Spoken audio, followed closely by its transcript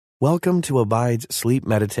Welcome to Abide's Sleep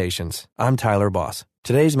Meditations. I'm Tyler Boss.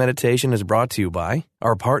 Today's meditation is brought to you by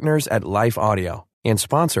our partners at Life Audio and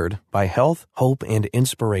sponsored by Health, Hope, and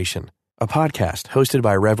Inspiration, a podcast hosted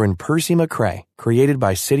by Reverend Percy McCrae, created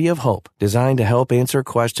by City of Hope, designed to help answer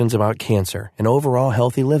questions about cancer and overall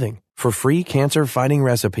healthy living. For free cancer-fighting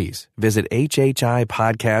recipes, visit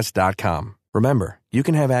hhipodcast.com. Remember, you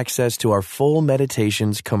can have access to our full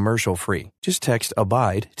meditations commercial-free. Just text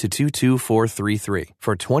ABIDE to 22433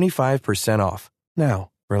 for 25% off. Now,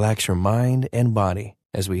 relax your mind and body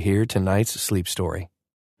as we hear tonight's sleep story.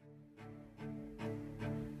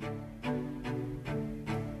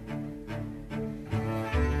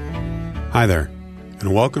 Hi there,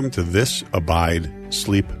 and welcome to this Abide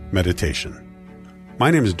Sleep Meditation.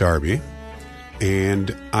 My name is Darby,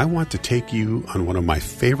 and I want to take you on one of my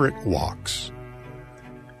favorite walks.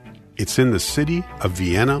 It's in the city of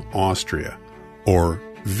Vienna, Austria, or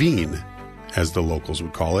Wien, as the locals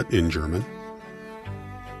would call it in German.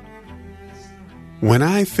 When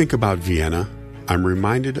I think about Vienna, I'm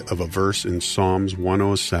reminded of a verse in Psalms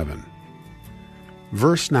 107.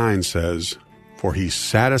 Verse 9 says, "For he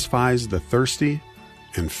satisfies the thirsty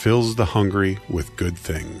and fills the hungry with good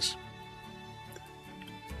things."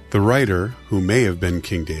 The writer, who may have been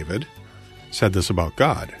King David, said this about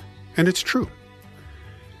God, and it's true.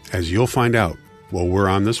 As you'll find out while we're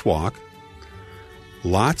on this walk,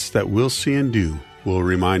 lots that we'll see and do will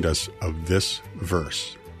remind us of this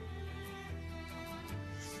verse.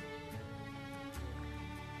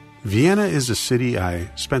 Vienna is a city I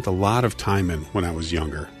spent a lot of time in when I was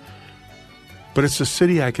younger, but it's a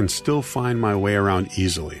city I can still find my way around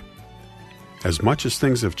easily. As much as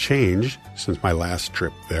things have changed since my last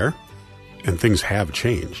trip there, and things have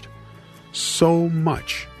changed, so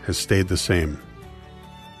much has stayed the same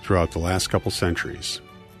throughout the last couple centuries,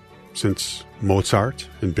 since Mozart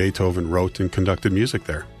and Beethoven wrote and conducted music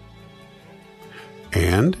there.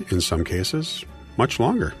 And, in some cases, much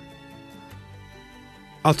longer.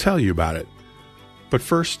 I'll tell you about it, but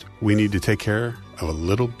first we need to take care of a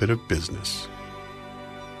little bit of business.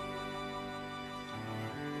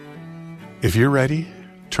 If you're ready,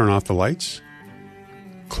 turn off the lights,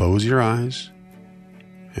 close your eyes,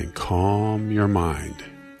 and calm your mind.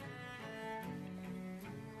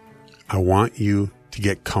 I want you to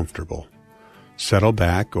get comfortable. Settle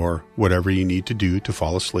back or whatever you need to do to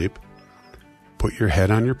fall asleep. Put your head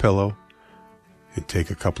on your pillow and take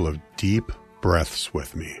a couple of deep breaths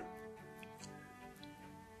with me.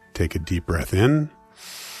 Take a deep breath in.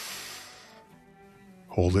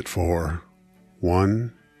 Hold it for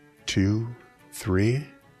 1, 2, 3,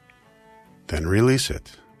 then release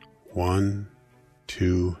it. 1,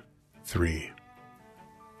 2, 3.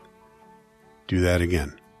 Do that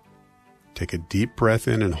again. Take a deep breath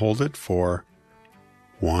in and hold it for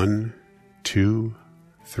 1, 2,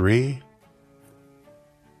 3,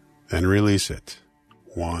 then release it.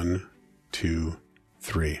 1, 2,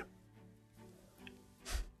 3.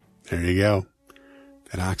 There you go.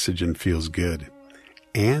 That oxygen feels good,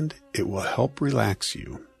 and it will help relax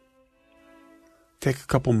you. Take a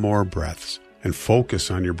couple more breaths and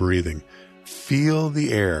focus on your breathing. Feel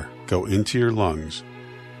the air go into your lungs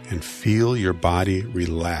and feel your body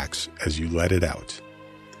relax as you let it out.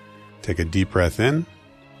 Take a deep breath in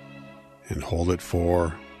and hold it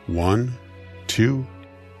for 1, 2,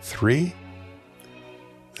 3.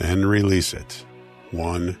 Then release it.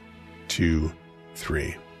 1, 2,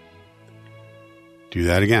 3. Do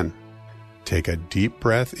that again. Take a deep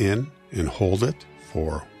breath in and hold it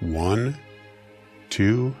for 1,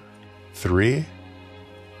 2, 3,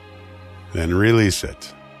 then release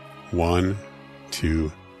it. 1,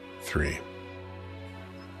 2, 3.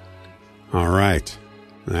 All right,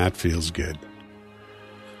 that feels good.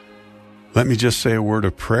 Let me just say a word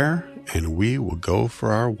of prayer and we will go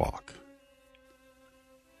for our walk.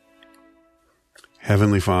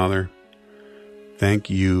 Heavenly Father, thank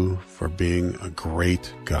you for being a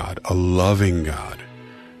great God, a loving God,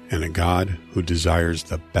 and a God who desires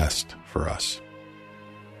the best for us.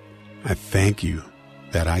 I thank you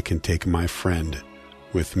that I can take my friend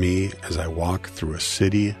with me as I walk through a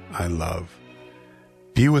city I love.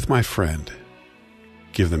 Be with my friend.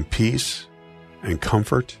 Give them peace and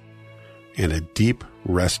comfort and a deep,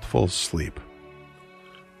 restful sleep.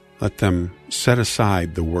 Let them set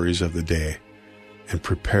aside the worries of the day and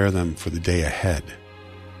prepare them for the day ahead.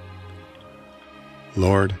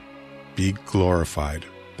 Lord, be glorified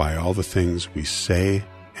by all the things we say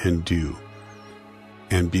and do,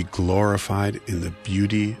 and be glorified in the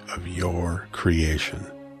beauty of your creation.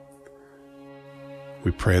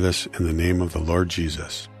 We pray this in the name of the Lord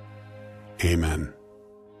Jesus. Amen.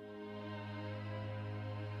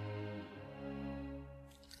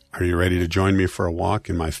 Are you ready to join me for a walk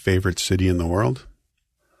in my favorite city in the world?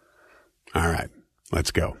 All right,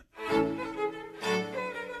 let's go.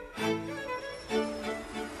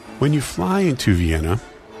 When you fly into Vienna,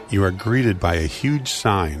 you are greeted by a huge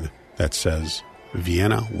sign that says,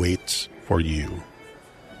 "Vienna waits for you."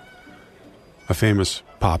 A famous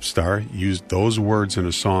pop star used those words in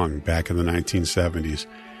a song back in the 1970s,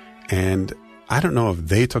 and I don't know if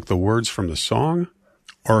they took the words from the song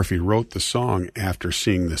or if he wrote the song after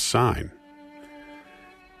seeing this sign.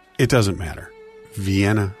 It doesn't matter.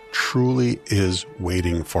 Vienna truly is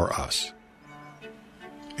waiting for us.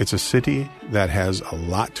 It's a city that has a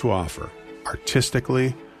lot to offer,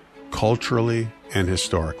 artistically, culturally, and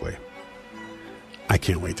historically. I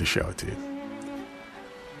can't wait to show it to you.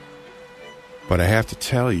 But I have to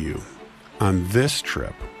tell you, on this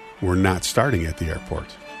trip, we're not starting at the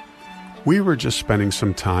airport. We were just spending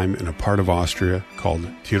some time in a part of Austria called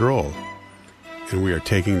Tyrol, and we are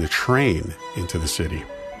taking the train into the city.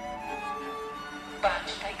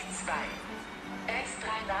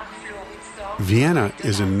 Vienna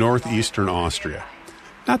is in northeastern Austria,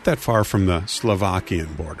 not that far from the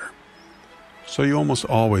Slovakian border. So you almost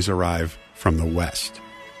always arrive from the west,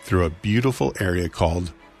 through a beautiful area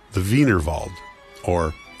called the Wienerwald,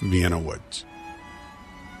 or Vienna Woods.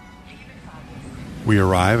 We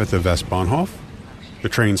arrive at the Westbahnhof, the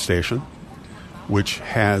train station, which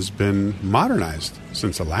has been modernized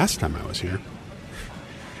since the last time I was here.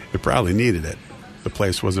 It probably needed it. The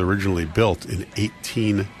place was originally built in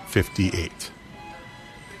 1858.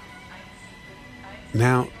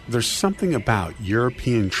 Now, there's something about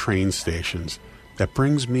European train stations that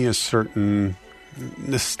brings me a certain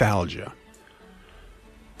nostalgia.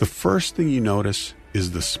 The first thing you notice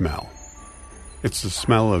is the smell. It's the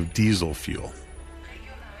smell of diesel fuel.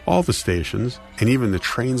 All the stations, and even the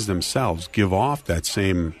trains themselves, give off that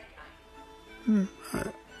same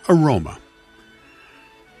aroma.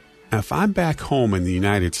 Now, if I'm back home in the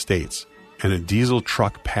United States and a diesel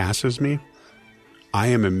truck passes me, I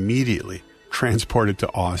am immediately transported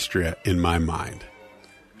to Austria in my mind.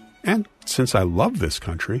 And since I love this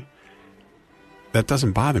country, that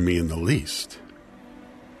doesn't bother me in the least.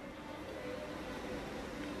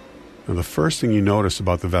 Now, the first thing you notice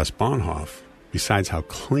about the Westbahnhof, besides how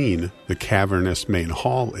clean the cavernous main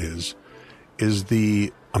hall is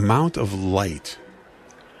the amount of light.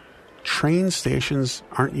 Train stations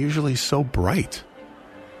aren't usually so bright,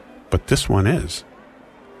 but this one is.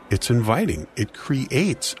 It's inviting. It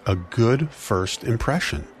creates a good first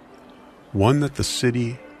impression, one that the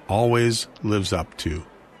city always lives up to,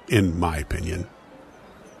 in my opinion.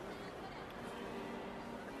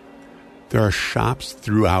 There are shops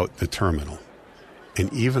throughout the terminal,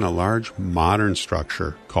 and even a large modern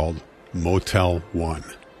structure called Motel 1.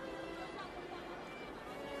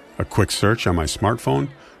 A quick search on my smartphone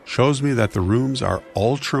shows me that the rooms are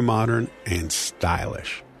ultra-modern and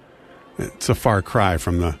stylish. It's a far cry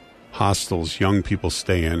from the hostels young people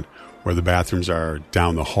stay in, where the bathrooms are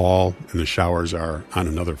down the hall and the showers are on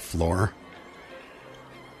another floor.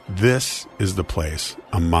 This is the place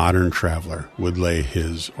a modern traveler would lay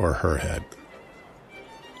his or her head.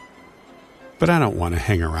 But I don't want to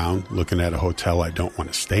hang around looking at a hotel I don't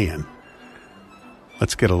want to stay in.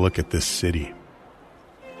 Let's get a look at this city.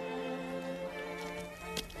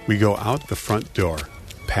 We go out the front door,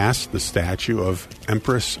 past the statue of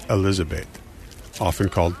Empress Elizabeth, often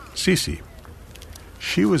called Sisi.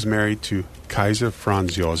 She was married to Kaiser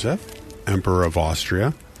Franz Joseph, Emperor of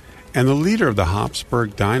Austria, and the leader of the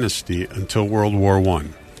Habsburg dynasty until World War I.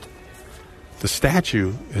 The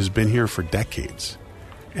statue has been here for decades,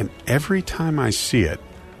 and every time I see it,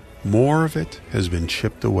 more of it has been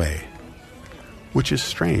chipped away, which is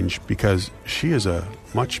strange because she is a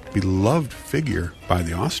much beloved figure by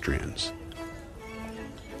the Austrians.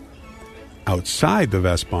 Outside the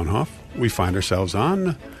Westbahnhof, we find ourselves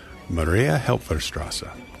on Maria-Helfer-Strasse,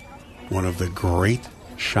 one of the great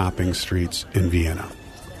shopping streets in Vienna.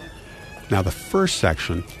 Now, the first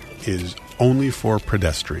section is only for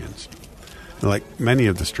pedestrians. Like many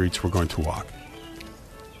of the streets, we're going to walk.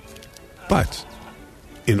 But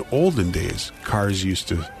in olden days, cars used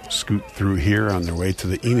to scoot through here on their way to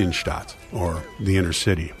the Innenstadt, or the inner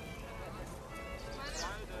city.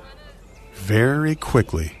 Very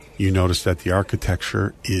quickly, you notice that the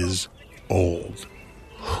architecture is old,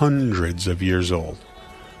 hundreds of years old.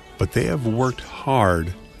 But they have worked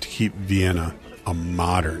hard to keep Vienna a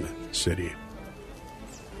modern city.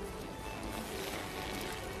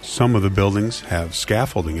 Some of the buildings have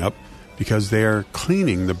scaffolding up because they are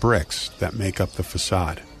cleaning the bricks that make up the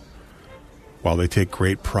facade. While they take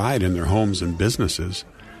great pride in their homes and businesses,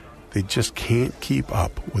 they just can't keep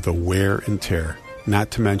up with the wear and tear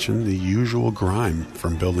not to mention the usual grime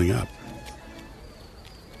from building up.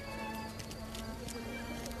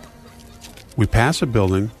 We pass a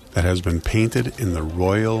building that has been painted in the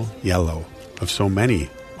royal yellow of so many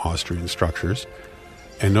Austrian structures,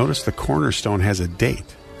 and notice the cornerstone has a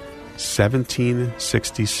date,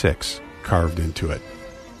 1766, carved into it.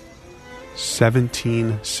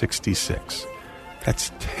 1766.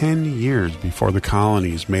 That's 10 years before the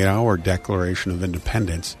colonies made our Declaration of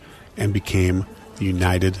Independence and became the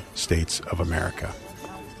United States of America.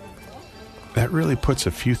 That really puts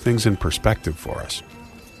a few things in perspective for us.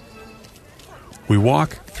 We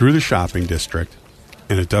walk through the shopping district,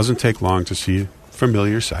 and it doesn't take long to see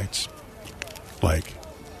familiar sights, like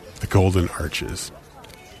the Golden Arches.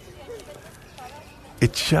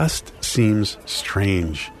 It just seems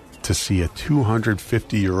strange to see a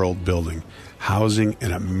 250-year-old building housing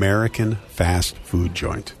an American fast food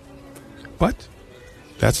joint. But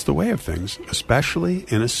that's the way of things, especially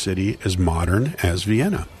in a city as modern as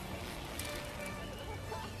Vienna.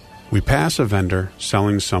 We pass a vendor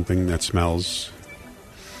selling something that smells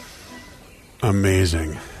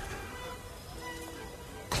amazing.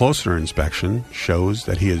 Closer inspection shows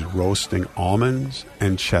that he is roasting almonds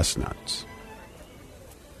and chestnuts.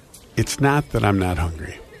 It's not that I'm not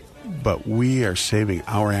hungry, but we are saving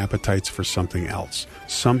our appetites for something else,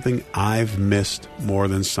 something I've missed more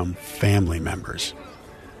than some family members.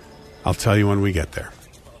 I'll tell you when we get there.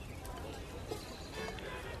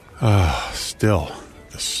 Still,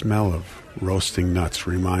 the smell of roasting nuts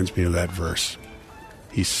reminds me of that verse.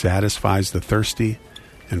 He satisfies the thirsty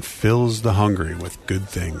and fills the hungry with good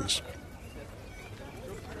things.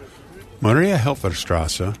 Maria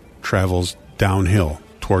Helferstrasse travels downhill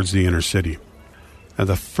towards the inner city. Now,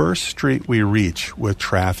 the first street we reach with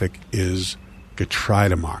traffic is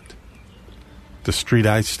Getreidemarkt, the street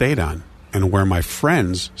I stayed on and where my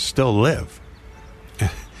friends still live.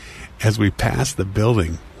 As we pass the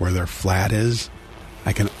building where their flat is,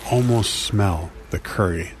 I can almost smell the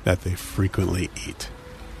curry that they frequently eat.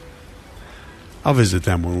 I'll visit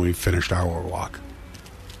them when we've finished our walk.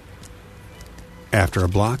 After a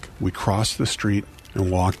block, we cross the street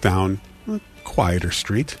and walk down a quieter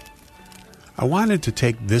street. I wanted to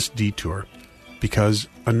take this detour because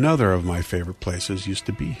another of my favorite places used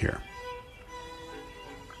to be here.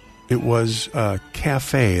 It was a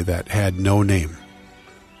cafe that had no name.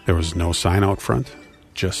 There was no sign out front,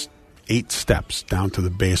 just 8 steps down to the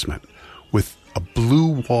basement with a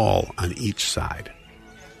blue wall on each side.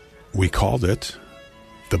 We called it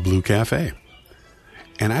the Blue Cafe.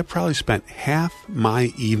 And I probably spent half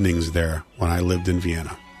my evenings there when I lived in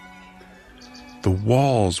Vienna. The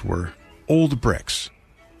walls were old bricks,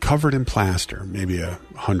 covered in plaster, maybe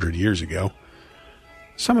 100 years ago.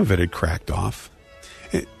 Some of it had cracked off.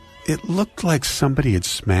 It looked like somebody had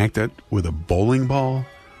smacked it with a bowling ball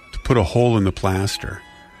to put a hole in the plaster.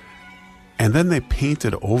 And then they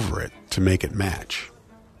painted over it to make it match.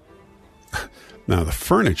 Now, the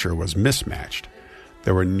furniture was mismatched.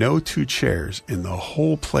 There were no 2 chairs in the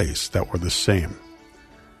whole place that were the same.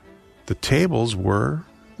 The tables were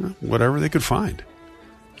whatever they could find.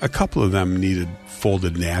 A couple of them needed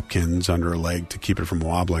folded napkins under a leg to keep it from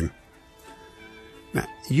wobbling. Now,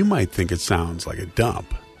 you might think it sounds like a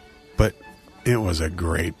dump, but it was a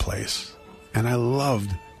great place, and I loved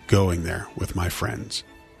going there with my friends.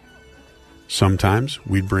 Sometimes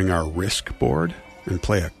we'd bring our Risk board and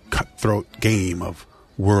play a cutthroat game of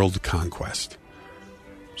world conquest.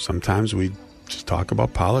 Sometimes we'd just talk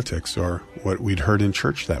about politics or what we'd heard in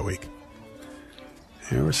church that week.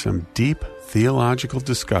 There were some deep theological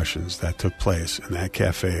discussions that took place in that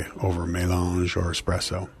cafe over mélange or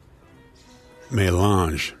espresso.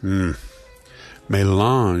 Mélange.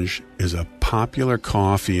 Mélange is a popular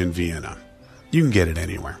coffee in Vienna. You can get it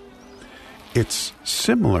anywhere. It's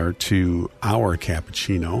similar to our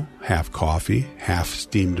cappuccino, half coffee, half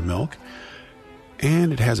steamed milk,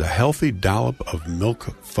 and it has a healthy dollop of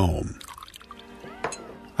milk foam.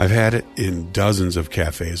 I've had it in dozens of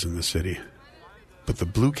cafes in the city, but the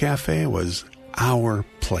Blue Cafe was our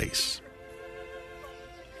place.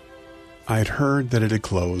 I had heard that it had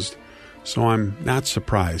closed, so I'm not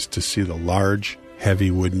surprised to see the large,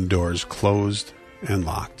 heavy wooden doors closed and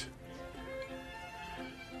locked.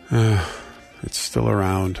 It's still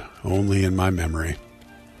around, only in my memory.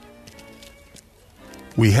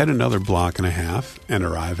 We head another block and a half and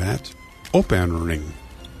arrive at Opernring.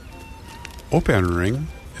 Opernring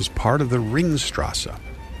is part of the Ringstrasse,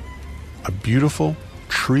 a beautiful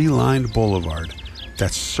tree-lined boulevard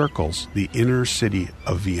that circles the inner city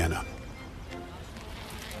of Vienna.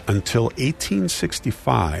 Until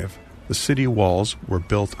 1865, the city walls were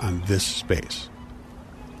built on this space.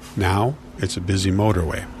 Now it's a busy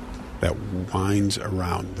motorway that winds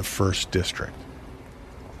around the first district.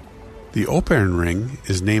 The Opernring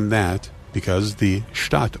is named that because the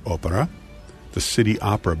Stadtoper, the city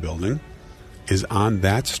opera building, is on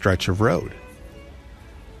that stretch of road.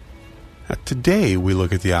 Now, today we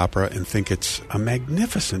look at the opera and think it's a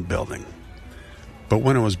magnificent building. But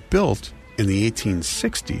when it was built in the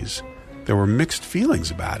 1860s, there were mixed feelings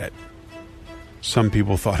about it. Some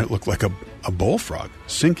people thought it looked like a bullfrog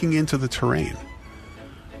sinking into the terrain.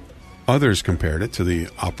 Others compared it to the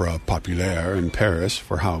Opéra Populaire in Paris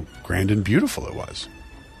for how grand and beautiful it was.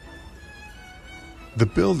 The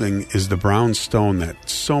building is the brown stone that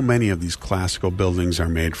so many of these classical buildings are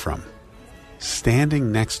made from.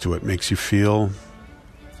 Standing next to it makes you feel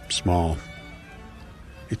small.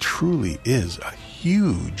 It truly is a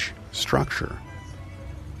huge structure.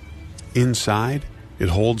 Inside, it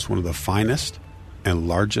holds one of the finest and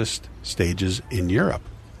largest stages in Europe.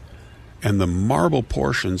 And the marble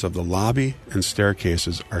portions of the lobby and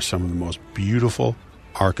staircases are some of the most beautiful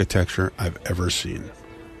architecture I've ever seen.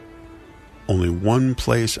 Only one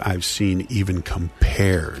place I've seen even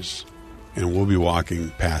compares, and we'll be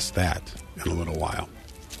walking past that in a little while.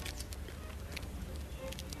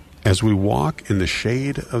 As we walk in the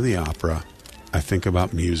shade of the opera, I think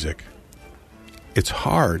about music. It's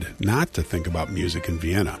hard not to think about music in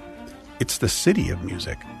Vienna. It's the city of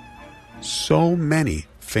music. So many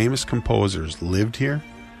famous composers lived here,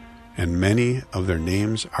 and many of their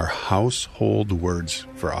names are household words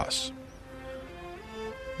for us.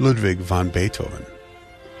 Ludwig van Beethoven,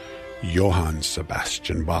 Johann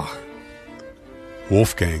Sebastian Bach,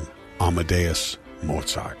 Wolfgang Amadeus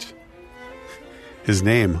Mozart. His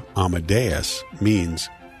name, Amadeus, means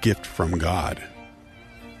gift from God.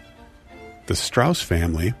 The Strauss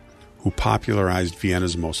family, who popularized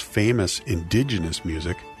Vienna's most famous indigenous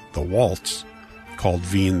music, the waltz, called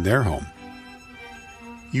Wien their home.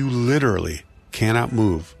 You literally cannot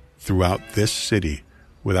move throughout this city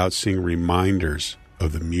without seeing reminders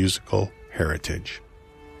of the musical heritage.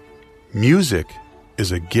 Music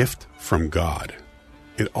is a gift from God.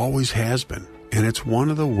 It always has been, and it's one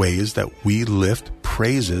of the ways that we lift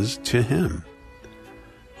praises to Him.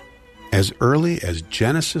 As early as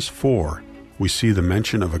Genesis 4, we see the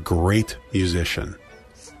mention of a great musician,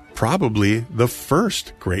 probably the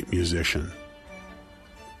first great musician.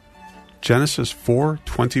 Genesis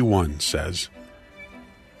 4:21 says,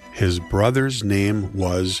 "His brother's name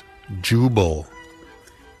was Jubal.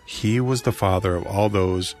 He was the father of all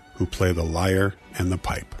those who play the lyre and the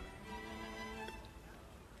pipe."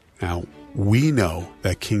 Now, we know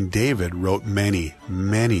that King David wrote many,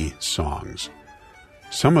 many songs.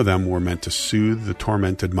 Some of them were meant to soothe the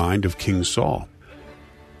tormented mind of King Saul.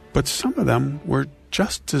 But some of them were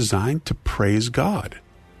just designed to praise God.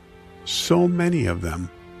 So many of them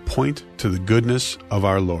point to the goodness of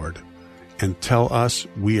our Lord and tell us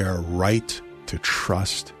we are right to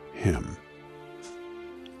trust Him.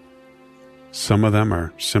 Some of them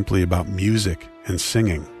are simply about music and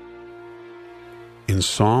singing. In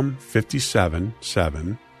Psalm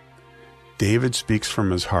 57:7, David speaks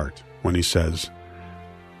from his heart when he says,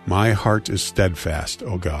 "My heart is steadfast,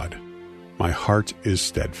 O God. My heart is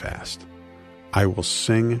steadfast. I will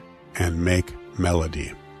sing and make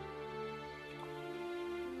melody."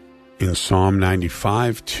 In Psalm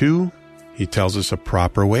 95:2, he tells us a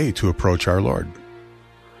proper way to approach our Lord.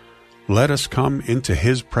 "Let us come into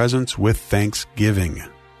His presence with thanksgiving.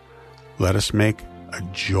 Let us make a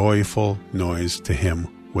joyful noise to Him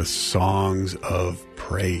with songs of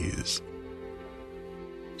praise."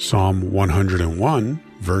 Psalm 101,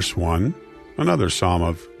 verse 1, another psalm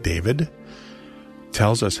of David,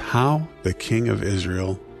 tells us how the King of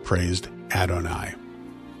Israel praised Adonai.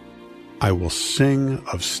 "I will sing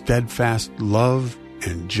of steadfast love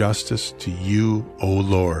and justice to you, O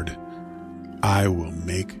Lord. I will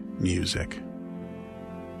make music."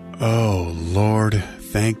 Oh, Lord,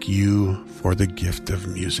 thank you for the gift of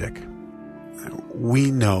music.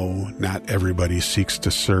 We know not everybody seeks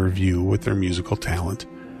to serve you with their musical talent,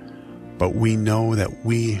 but we know that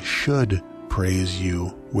we should praise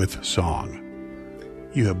you with song.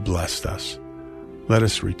 You have blessed us. Let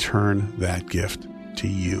us return that gift to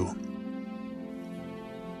you.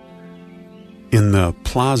 In the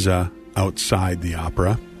plaza outside the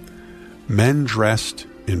opera, men dressed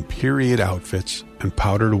in period outfits and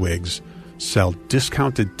powdered wigs sell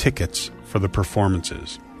discounted tickets for the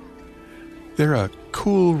performances. They're a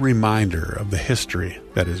cool reminder of the history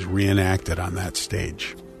that is reenacted on that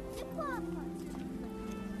stage.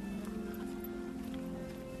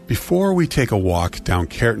 Before we take a walk down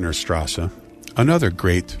Kärtnerstrasse, another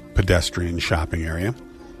great pedestrian shopping area,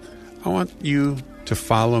 I want you to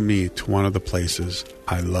follow me to one of the places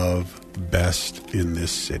I love best in this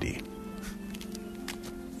city.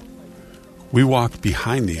 We walked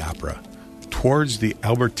behind the opera towards the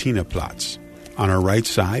Albertinaplatz. On our right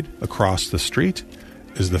side, across the street,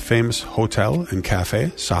 is the famous hotel and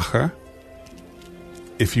cafe, Sacher.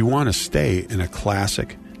 If you want to stay in a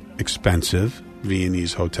classic, expensive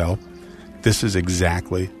Viennese hotel, this is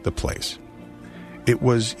exactly the place. It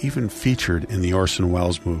was even featured in the Orson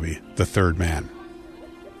Welles movie, The Third Man.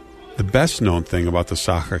 The best known thing about the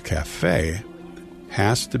Sacher Cafe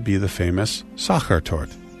has to be the famous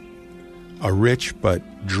Sachertorte, a rich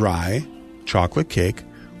but dry chocolate cake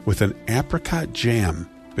with an apricot jam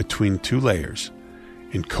between two layers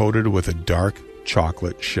and coated with a dark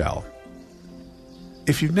chocolate shell.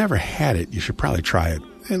 If you've never had it, you should probably try it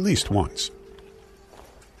at least once.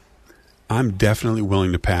 I'm definitely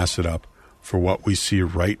willing to pass it up for what we see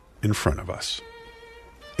right in front of us.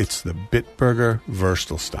 It's the Bitburger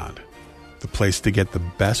Würstelstand, the place to get the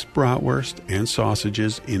best bratwurst and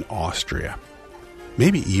sausages in Austria,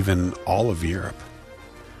 maybe even all of Europe.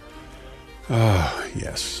 Ah,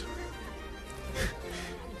 yes.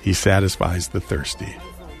 He satisfies the thirsty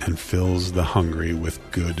and fills the hungry with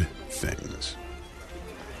good things.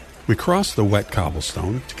 We cross the wet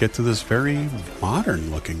cobblestone to get to this very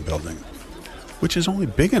modern-looking building, which is only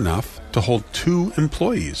big enough to hold 2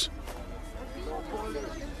 employees.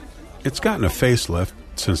 It's gotten a facelift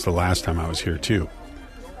since the last time I was here, too.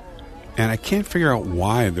 And I can't figure out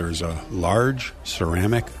why there's a large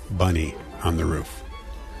ceramic bunny on the roof.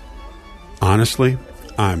 Honestly,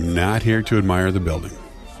 I'm not here to admire the building.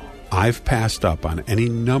 I've passed up on any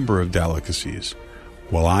number of delicacies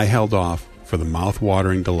while I held off for the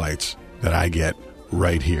mouth-watering delights that I get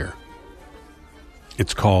right here.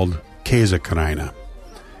 It's called Käsekreiner,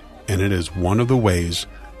 and it is one of the ways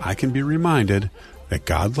I can be reminded that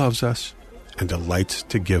God loves us and delights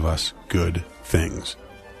to give us good things.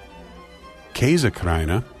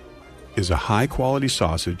 Käsekreiner is a high-quality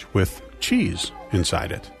sausage with cheese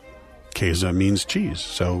inside it. Käse means cheese,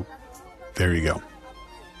 so there you go.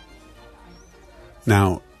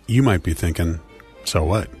 Now, you might be thinking, so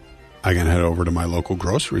what? I can head over to my local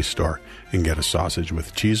grocery store and get a sausage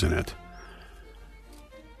with cheese in it.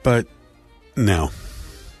 But no,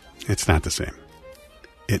 it's not the same.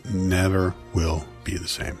 It never will be the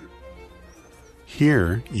same.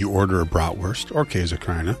 Here, you order a bratwurst or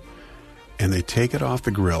Käsekreiner, and they take it off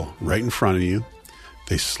the grill right in front of you.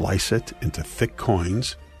 They slice it into thick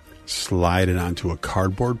coins, slide it onto a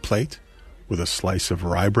cardboard plate with a slice of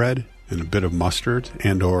rye bread and a bit of mustard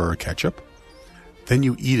and or ketchup. Then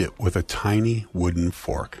you eat it with a tiny wooden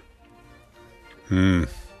fork. You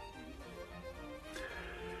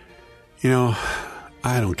know,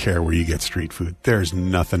 I don't care where you get street food. There's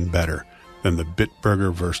nothing better than the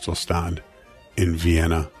Bitburger Würstelstand in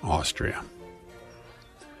Vienna, Austria.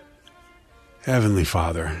 Heavenly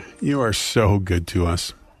Father, you are so good to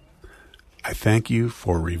us. I thank you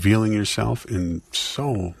for revealing yourself in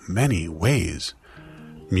so many ways.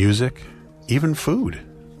 Music, even food.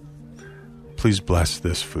 Please bless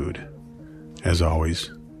this food. As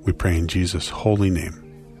always, we pray in Jesus' holy name.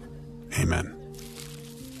 Amen.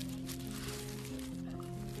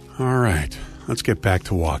 All right, let's get back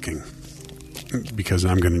to walking, because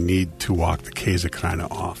I'm going to need to walk the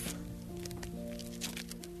Käsekreiner off.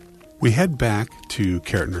 We head back to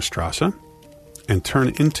Kärntner Strasse and turn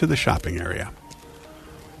into the shopping area.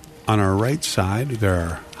 On our right side, there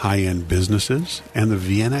are high-end businesses and the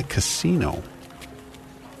Vienna Casino.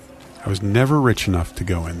 I was never rich enough to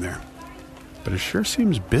go in there, but it sure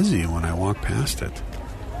seems busy when I walk past it.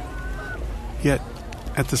 Yet,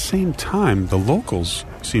 at the same time, the locals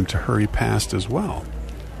seem to hurry past as well.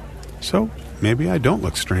 So, maybe I don't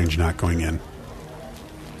look strange not going in.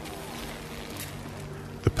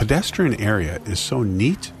 The pedestrian area is so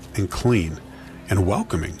neat and clean and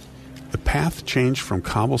welcoming. The path changed from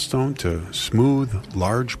cobblestone to smooth,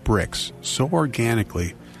 large bricks so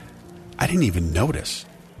organically, I didn't even notice.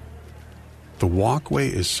 The walkway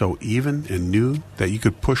is so even and new that you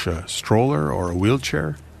could push a stroller or a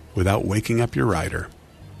wheelchair without waking up your rider.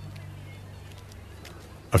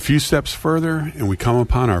 A few steps further, and we come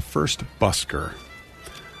upon our first busker,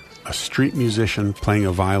 a street musician playing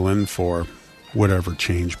a violin for whatever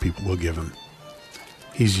change people will give him.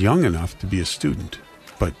 He's young enough to be a student,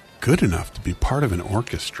 but good enough to be part of an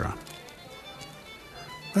orchestra.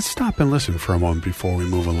 Let's stop and listen for a moment before we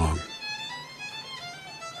move along.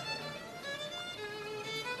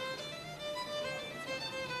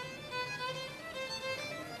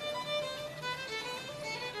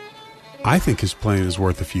 I think his playing is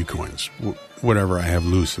worth a few coins, whatever I have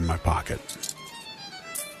loose in my pocket.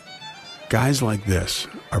 Guys like this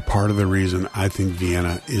are part of the reason I think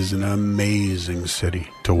Vienna is an amazing city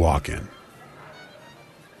to walk in.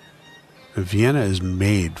 Vienna is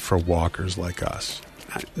made for walkers like us,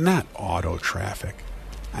 not auto traffic.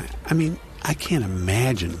 I mean, I can't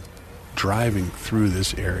imagine driving through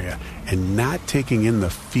this area and not taking in the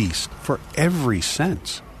feast for every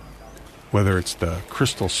sense. Whether it's the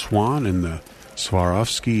Crystal Swan in the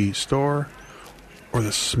Swarovski store or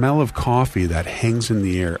the smell of coffee that hangs in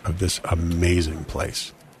the air of this amazing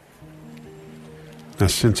place. Now,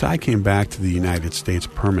 since I came back to the United States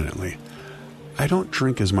permanently, I don't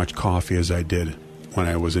drink as much coffee as I did when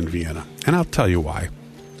I was in Vienna, and I'll tell you why.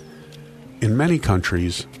 In many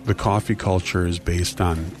countries, the coffee culture is based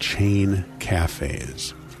on chain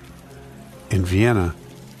cafes. In Vienna,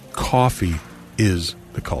 coffee is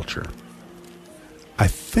the culture. I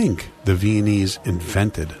think the Viennese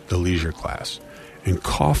invented the leisure class, and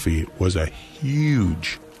coffee was a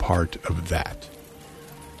huge part of that.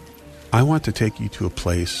 I want to take you to a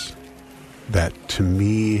place that, to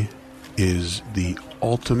me, is the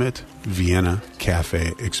ultimate Vienna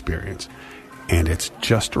cafe experience, and it's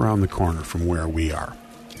just around the corner from where we are.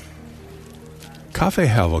 Café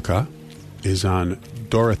Havelka is on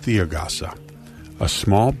Dorotheagasse, a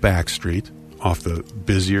small back street off the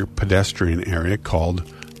busier pedestrian area called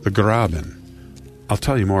the Graben. I'll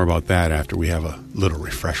tell you more about that after we have a little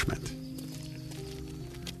refreshment.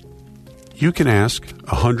 You can ask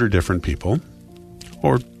 100 different people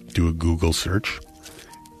or do a Google search,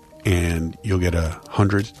 and you'll get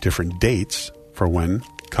 100 different dates for when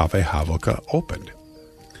Café Havelka opened,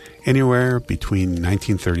 anywhere between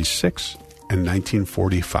 1936 and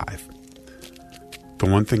 1945. The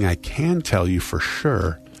one thing I can tell you for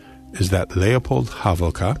sure is that Leopold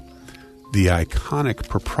Havelka, the iconic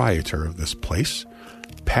proprietor of this place,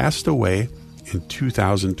 passed away in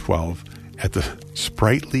 2012 at the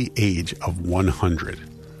sprightly age of 100.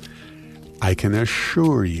 I can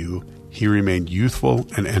assure you he remained youthful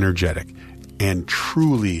and energetic and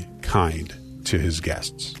truly kind to his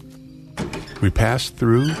guests. We passed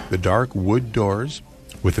through the dark wood doors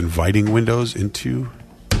with inviting windows into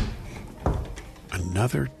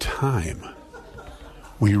another time.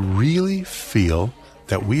 We really feel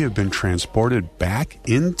that we have been transported back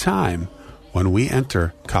in time when we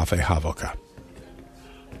enter Café Havelka.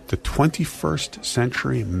 The 21st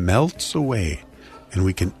century melts away, and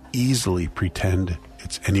we can easily pretend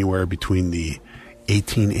it's anywhere between the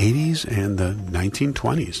 1880s and the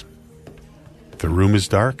 1920s. The room is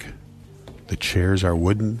dark, the chairs are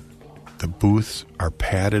wooden, the booths are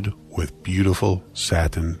padded with beautiful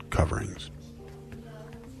satin coverings.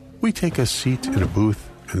 We take a seat in a booth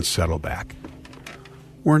and settle back.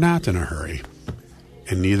 We're not in a hurry,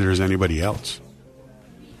 and neither is anybody else.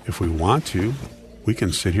 If we want to, we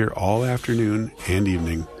can sit here all afternoon and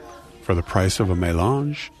evening. For the price of a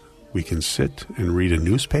mélange, we can sit and read a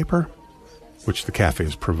newspaper, which the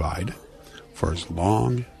cafes provide, for as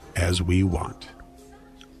long as we want.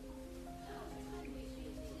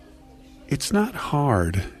 It's not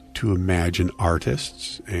hard to imagine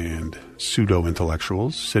artists and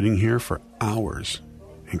pseudo-intellectuals sitting here for hours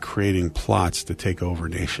and creating plots to take over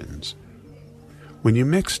nations. When you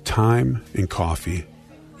mix time and coffee,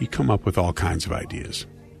 you come up with all kinds of ideas.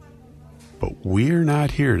 But we're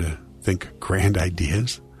not here to think grand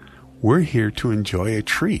ideas. We're here to enjoy a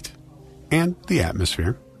treat and the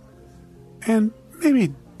atmosphere, and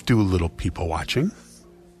maybe do a little people watching.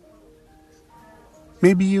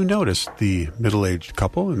 Maybe you noticed the middle-aged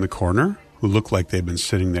couple in the corner who look like they've been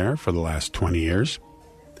sitting there for the last 20 years.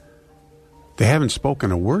 They haven't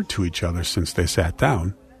spoken a word to each other since they sat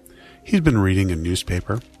down. He's been reading a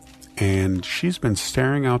newspaper, and she's been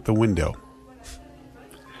staring out the window.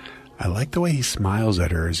 I like the way he smiles at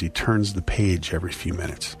her as he turns the page every few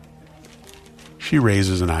minutes. She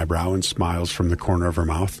raises an eyebrow and smiles from the corner of her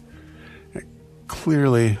mouth.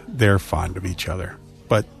 Clearly, they're fond of each other,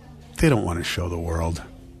 but they don't want to show the world.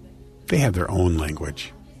 They have their own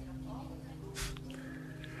language.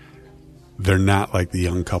 They're not like the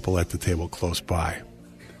young couple at the table close by.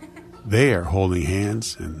 They are holding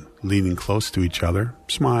hands and leaning close to each other,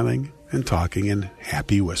 smiling and talking in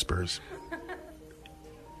happy whispers.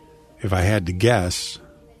 If I had to guess,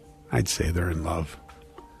 I'd say they're in love.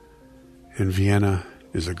 And Vienna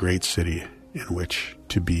is a great city in which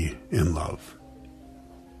to be in love.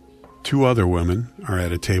 Two other women are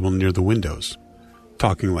at a table near the windows,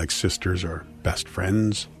 talking like sisters or best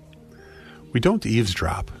friends. We don't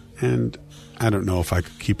eavesdrop, and I don't know if I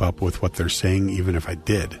could keep up with what they're saying even if I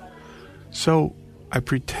did. So I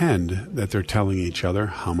pretend that they're telling each other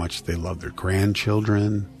how much they love their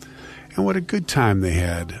grandchildren and what a good time they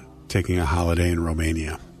had taking a holiday in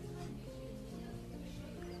Romania.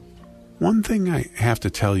 one thing I have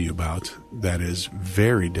to tell you about that is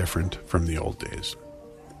very different from the old days.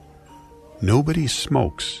 Nobody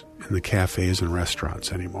smokes in the cafes and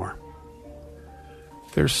restaurants anymore.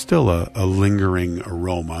 There's still a lingering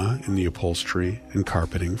aroma in the upholstery and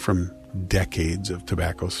carpeting from decades of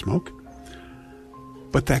tobacco smoke.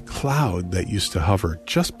 But that cloud that used to hover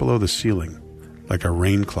just below the ceiling, like a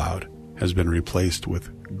rain cloud, has been replaced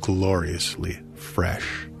with gloriously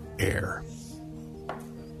fresh air.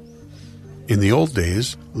 In the old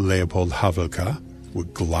days, Leopold Havelka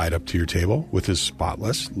would glide up to your table with his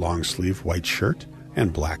spotless, long-sleeve white shirt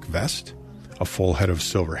and black vest, a full head of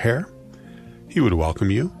silver hair. He would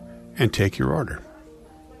welcome you and take your order.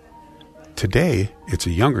 Today, it's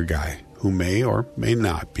a younger guy who may or may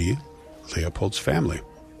not be Leopold's family.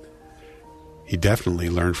 He definitely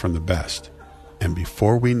learned from the best, and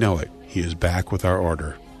before we know it, he is back with our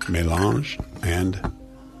order, mélange and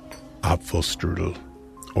Apfelstrudel,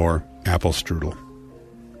 or apple strudel.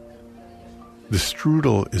 The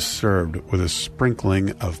strudel is served with a sprinkling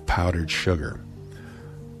of powdered sugar.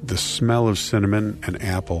 The smell of cinnamon and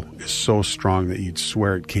apple is so strong that you'd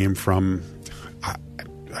swear it came from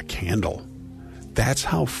a candle. That's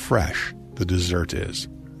how fresh the dessert is.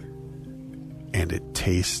 And it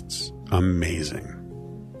tastes amazing.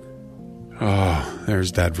 Oh,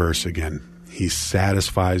 there's that verse again. He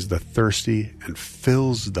satisfies the thirsty and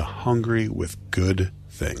fills the hungry with good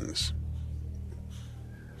things.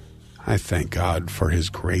 I thank God for his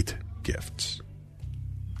great gifts.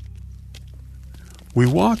 We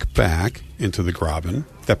walk back into the Graben,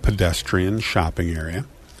 that pedestrian shopping area.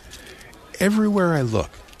 Everywhere I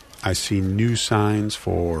look, I see new signs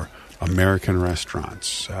for American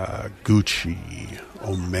restaurants, Gucci,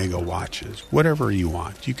 Omega watches, whatever you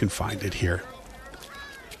want. You can find it here.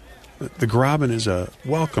 The Graben is a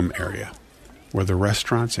welcome area where the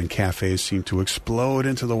restaurants and cafes seem to explode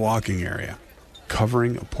into the walking area,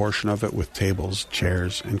 covering a portion of it with tables,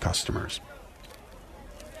 chairs, and customers.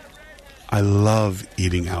 I love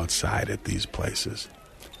eating outside at these places,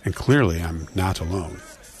 and clearly I'm not alone.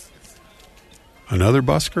 Another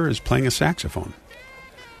busker is playing a saxophone.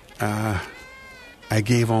 I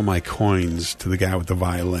gave all my coins to the guy with the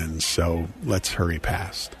violin, so let's hurry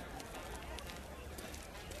past.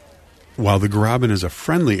 While the Graben is a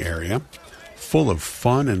friendly area, full of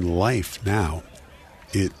fun and life now,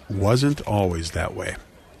 it wasn't always that way.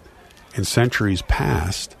 In centuries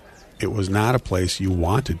past, it was not a place you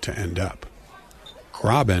wanted to end up.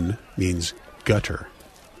 Graben means gutter,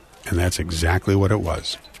 and that's exactly what it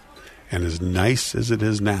was. And as nice as it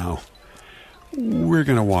is now, we're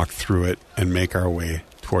going to walk through it and make our way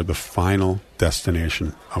toward the final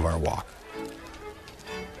destination of our walk.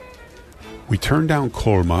 We turn down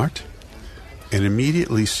Kohlmarkt and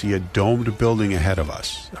immediately see a domed building ahead of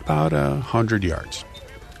us, about 100 yards.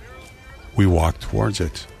 We walk towards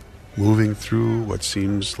it, moving through what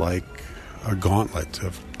seems like a gauntlet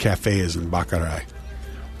of cafes and bäckerei,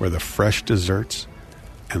 where the fresh desserts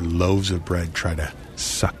and loaves of bread try to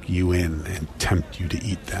suck you in and tempt you to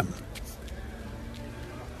eat them.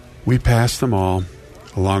 We pass them all,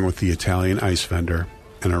 along with the Italian ice vendor,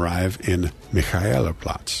 and arrive in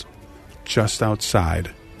Michaelerplatz, just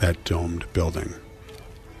outside that domed building.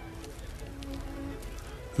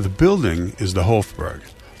 The building is the Hofburg,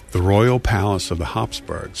 the royal palace of the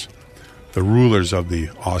Habsburgs, the rulers of the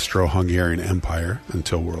Austro-Hungarian Empire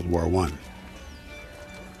until World War I.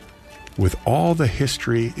 With all the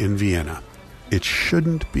history in Vienna, it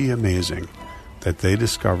shouldn't be amazing that they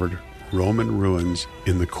discovered Roman ruins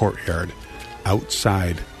in the courtyard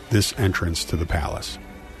outside this entrance to the palace.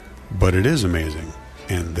 But it is amazing,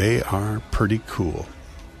 and they are pretty cool.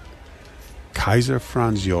 Kaiser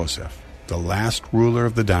Franz Josef, the last ruler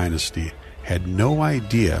of the dynasty, had no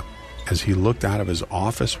idea as he looked out of his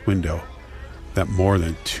office window that more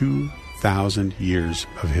than 2,000 years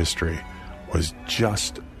of history was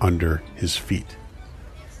just under his feet.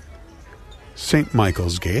 St.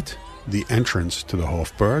 Michael's Gate, the entrance to the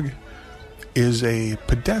Hofburg, is a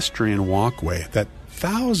pedestrian walkway that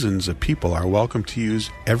thousands of people are welcome to use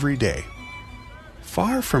every day.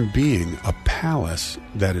 Far from being a palace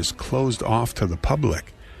that is closed off to the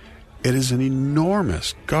public, it is an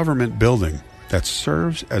enormous government building that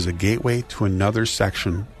serves as a gateway to another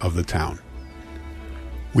section of the town.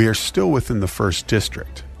 We are still within the first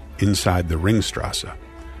district, inside the Ringstrasse.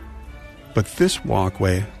 But this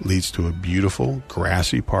walkway leads to a beautiful,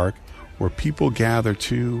 grassy park where people gather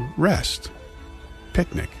to rest,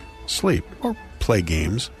 picnic, sleep, or play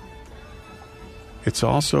games. It's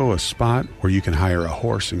also a spot where you can hire a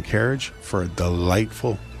horse and carriage for a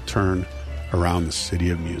delightful turn around the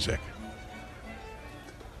city of music.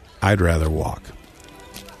 I'd rather walk.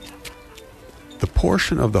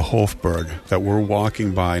 portion of the Hofburg that we're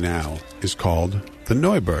walking by now is called the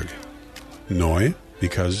Neuburg. Neu,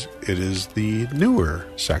 because it is the newer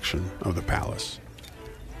section of the palace.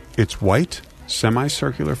 Its white,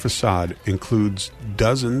 semicircular facade includes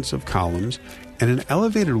dozens of columns and an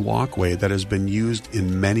elevated walkway that has been used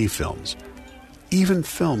in many films, even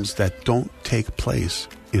films that don't take place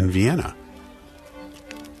in Vienna.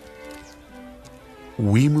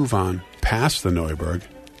 We move on past the Neuburg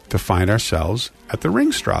to find ourselves at the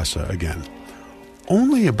Ringstrasse again,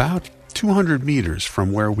 only about 200 meters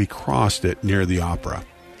from where we crossed it near the opera.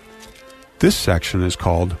 This section is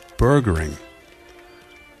called Burgring.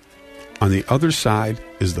 On the other side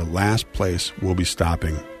is the last place we'll be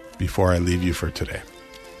stopping before I leave you for today.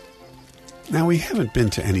 Now, we haven't been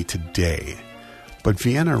to any today, but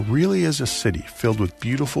Vienna really is a city filled with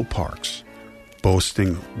beautiful parks,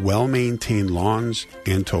 boasting well-maintained lawns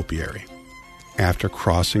and topiary. After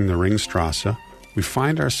crossing the Ringstrasse, we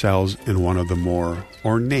find ourselves in one of the more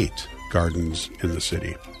ornate gardens in the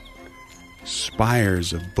city.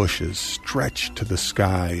 Spires of bushes stretch to the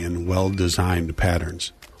sky in well-designed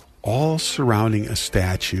patterns, all surrounding a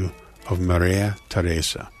statue of Maria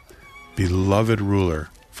Theresa, beloved ruler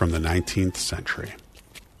from the 19th century.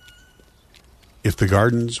 If the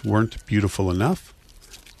gardens weren't beautiful enough,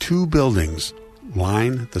 2 buildings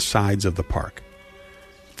line the sides of the park.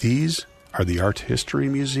 These are the Art History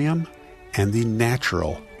Museum and the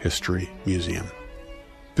Natural History Museum.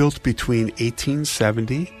 Built between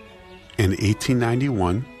 1870 and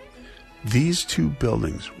 1891, these 2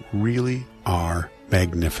 buildings really are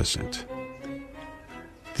magnificent.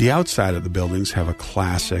 The outside of the buildings have a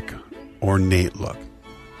classic, ornate look,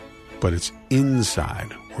 but it's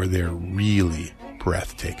inside where they're really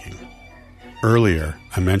breathtaking. Earlier,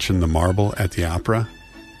 I mentioned the marble at the opera.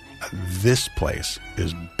 This place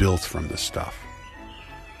is built from this stuff.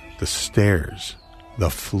 The stairs,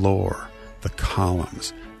 the floor, the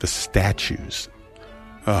columns, the statues.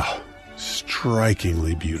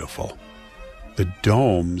 Strikingly beautiful. The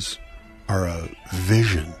domes are a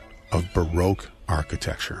vision of Baroque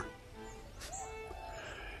architecture.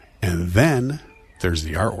 And then there's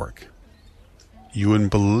the artwork. You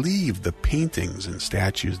wouldn't believe the paintings and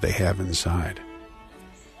statues they have inside.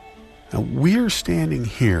 Now, we're standing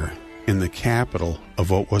here in the capital of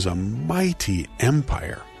what was a mighty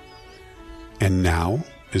empire, and now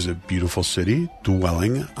is a beautiful city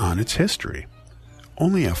dwelling on its history,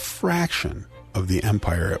 only a fraction of the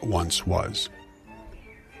empire it once was.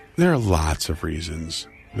 There are lots of reasons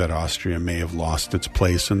that Austria may have lost its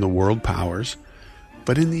place in the world powers,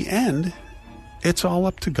 but in the end, it's all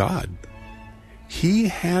up to God. He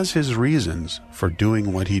has his reasons for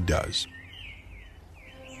doing what he does.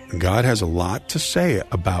 God has a lot to say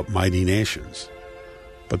about mighty nations,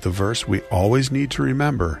 but the verse we always need to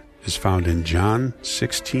remember is found in John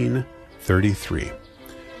 16:33.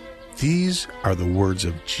 These are the words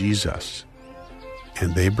of Jesus,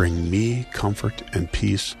 and they bring me comfort and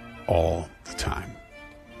peace all the time.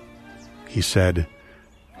 He said,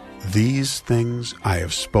 "These things I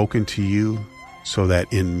have spoken to you, so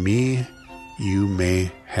that in me you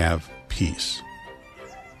may have peace.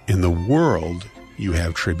 In the world you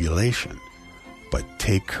have tribulation, but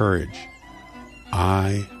take courage.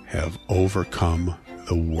 I have overcome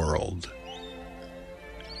the world."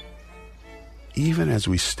 Even as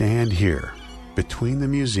we stand here between the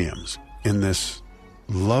museums in this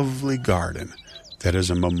lovely garden that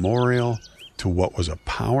is a memorial to what was a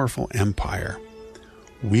powerful empire,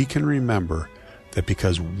 we can remember that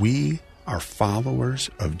because we are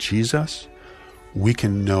followers of Jesus, we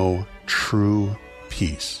can know true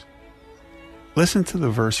peace. Listen to the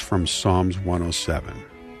verse from Psalms 107.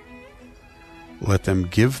 Let them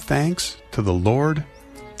give thanks to the Lord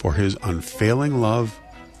for his unfailing love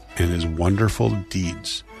and his wonderful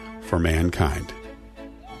deeds for mankind.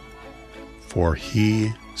 For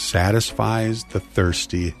he satisfies the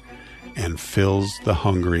thirsty and fills the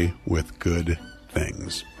hungry with good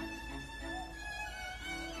things.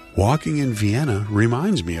 Walking in Vienna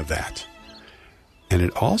reminds me of that. And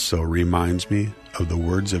it also reminds me of the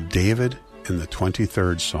words of David in the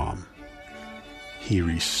 23rd Psalm. He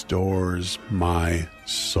restores my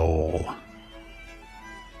soul.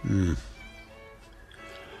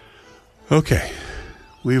 Okay,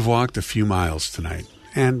 we've walked a few miles tonight,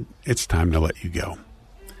 and it's time to let you go.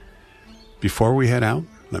 Before we head out,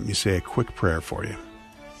 let me say a quick prayer for you.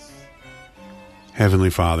 Heavenly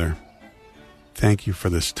Father, thank you for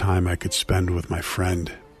this time I could spend with my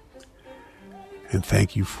friend. And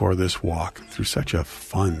thank you for this walk through such a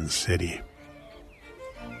fun city.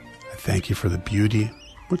 I thank you for the beauty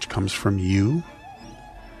which comes from you.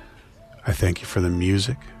 I thank you for the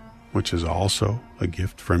music which is also a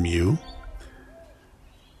gift from you.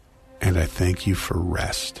 And I thank you for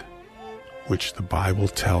rest, which the Bible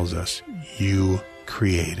tells us you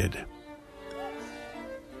created.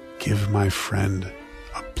 Give my friend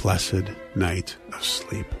a blessed night of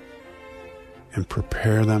sleep and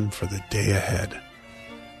prepare them for the day ahead.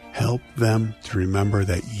 Help them to remember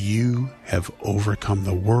that you have overcome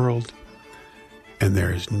the world and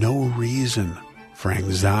there is no reason for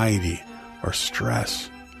anxiety or stress.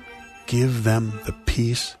 Give them the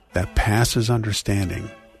peace that passes understanding.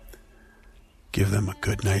 Give them a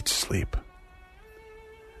good night's sleep.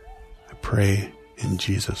 I pray in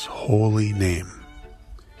Jesus' holy name.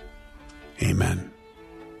 Amen.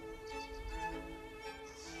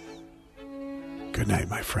 Good night,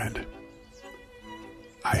 my friend.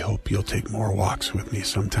 I hope you'll take more walks with me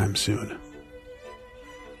sometime soon.